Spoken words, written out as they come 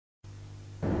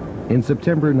In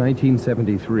September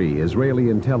 1973, Israeli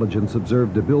intelligence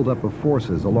observed a buildup of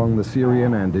forces along the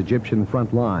Syrian and Egyptian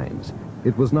front lines.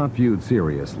 It was not viewed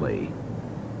seriously.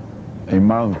 A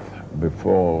month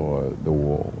before the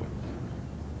war,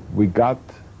 we got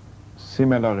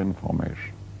similar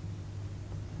information.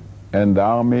 And the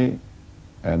army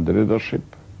and the leadership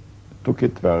took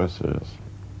it very seriously.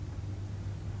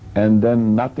 And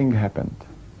then nothing happened.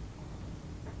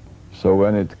 So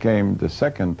when it came the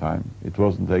second time, it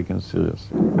wasn't taken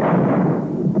seriously.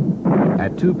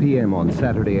 At 2 p.m. on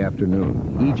Saturday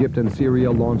afternoon, Egypt and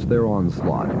Syria launched their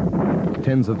onslaught.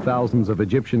 Tens of thousands of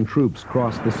Egyptian troops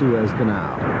crossed the Suez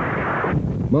Canal.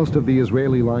 Most of the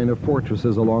Israeli line of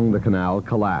fortresses along the canal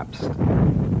collapsed.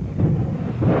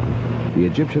 The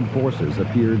Egyptian forces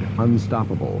appeared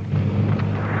unstoppable.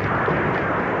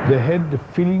 They had the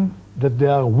feeling that they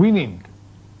are winning.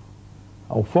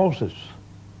 Our forces,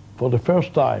 for the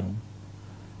first time,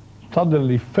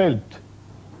 suddenly felt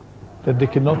that they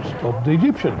cannot stop the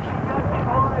Egyptians.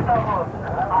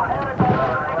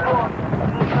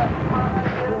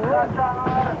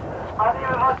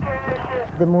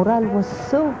 The morale was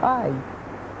so high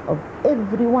of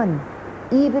everyone,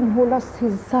 even who lost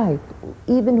his sight,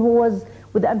 even who was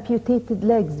with amputated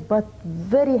legs, but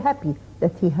very happy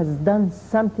that he has done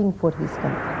something for his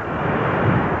country.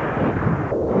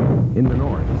 In the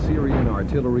north, Syrian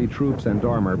artillery troops and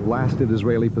armor blasted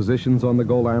Israeli positions on the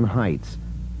Golan Heights.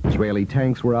 Israeli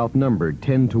tanks were outnumbered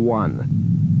 10 to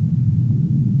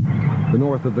 1. The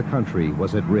north of the country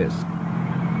was at risk.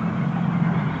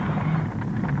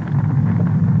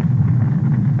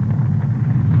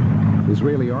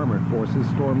 Israeli armored forces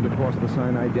stormed across the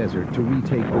Sinai Desert to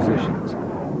retake positions.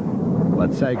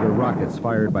 But Sagar rockets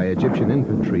fired by Egyptian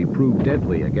infantry proved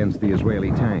deadly against the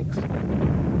Israeli tanks.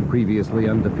 Previously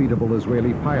undefeatable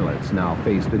Israeli pilots now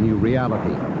faced a new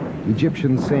reality.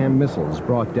 Egyptian SAM missiles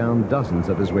brought down dozens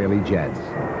of Israeli jets.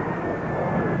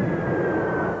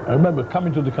 I remember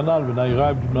coming to the canal when I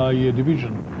arrived in my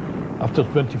division after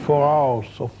 24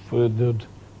 hours of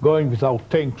going with our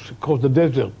tanks across the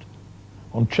desert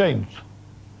on chains.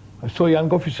 I saw a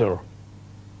young officer.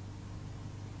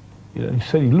 He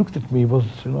said, he looked at me, was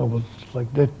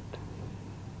like that.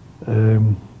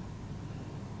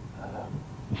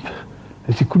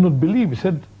 As he could not believe, he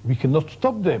said, we cannot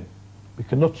stop them. We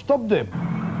cannot stop them.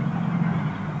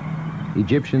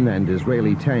 Egyptian and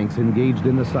Israeli tanks engaged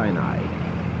in the Sinai.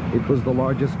 It was the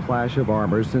largest clash of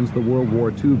armor since the World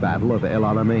War II Battle of El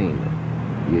Alamein.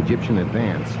 The Egyptian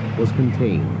advance was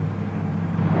contained.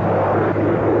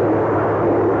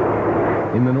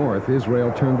 In the north,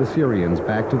 Israel turned the Syrians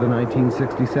back to the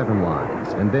 1967 lines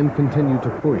and then continued to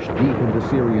push deep into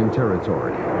Syrian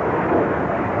territory.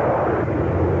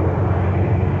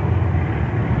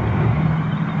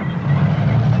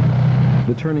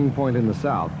 The turning point in the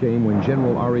south came when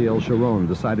General Ariel Sharon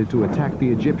decided to attack the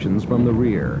Egyptians from the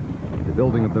rear. The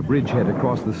building of the bridgehead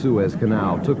across the Suez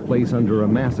Canal took place under a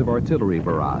massive artillery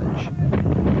barrage.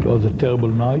 It was a terrible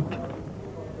night.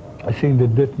 I think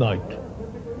that night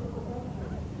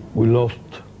we lost,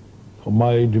 from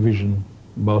my division,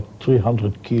 about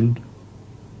 300 killed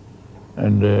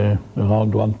and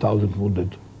around 1,000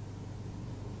 wounded.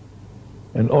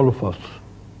 And all of us,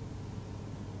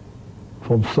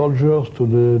 from soldiers to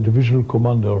the divisional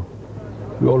commander,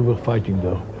 we all were fighting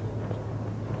there.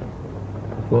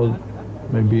 It was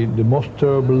maybe the most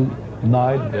terrible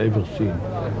night I've ever seen.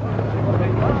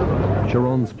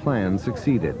 Sharon's plan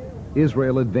succeeded.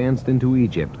 Israel advanced into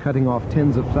Egypt, cutting off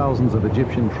tens of thousands of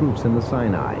Egyptian troops in the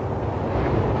Sinai.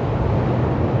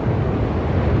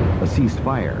 A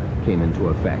ceasefire came into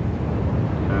effect.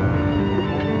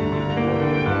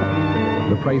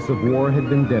 The price of war had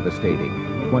been devastating.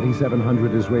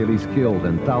 2,700 Israelis killed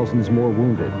and thousands more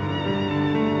wounded.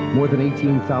 More than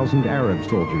 18,000 Arab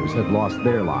soldiers had lost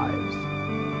their lives.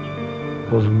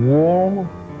 It was war,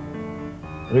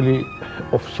 really,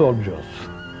 of soldiers,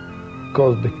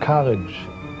 because the courage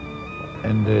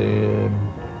and the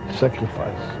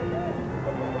sacrifice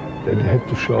that they had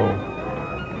to show,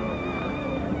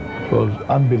 it was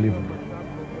unbelievable.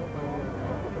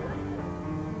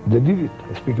 They did it.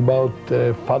 I speak about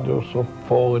fathers of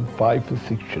 4 and 5 and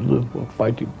 6 children who were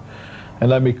fighting.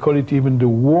 And I may call it even the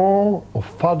war of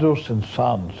fathers and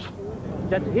sons.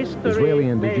 Israeli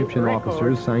and Egyptian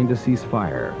officers signed a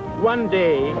ceasefire. One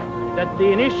day that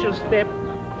the initial step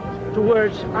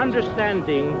towards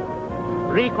understanding,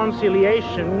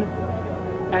 reconciliation,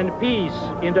 and peace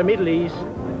in the Middle East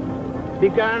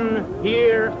began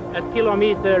here at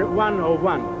kilometer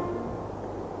 101.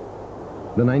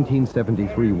 The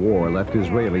 1973 war left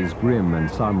Israelis grim and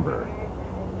somber.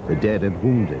 The dead and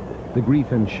wounded, The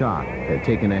grief and shock had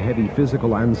taken a heavy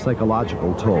physical and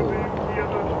psychological toll.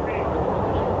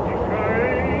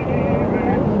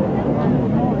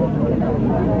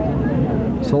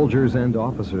 Soldiers and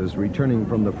officers returning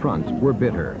from the front were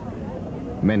bitter.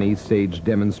 Many staged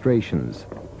demonstrations.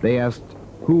 They asked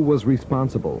who was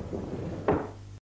responsible.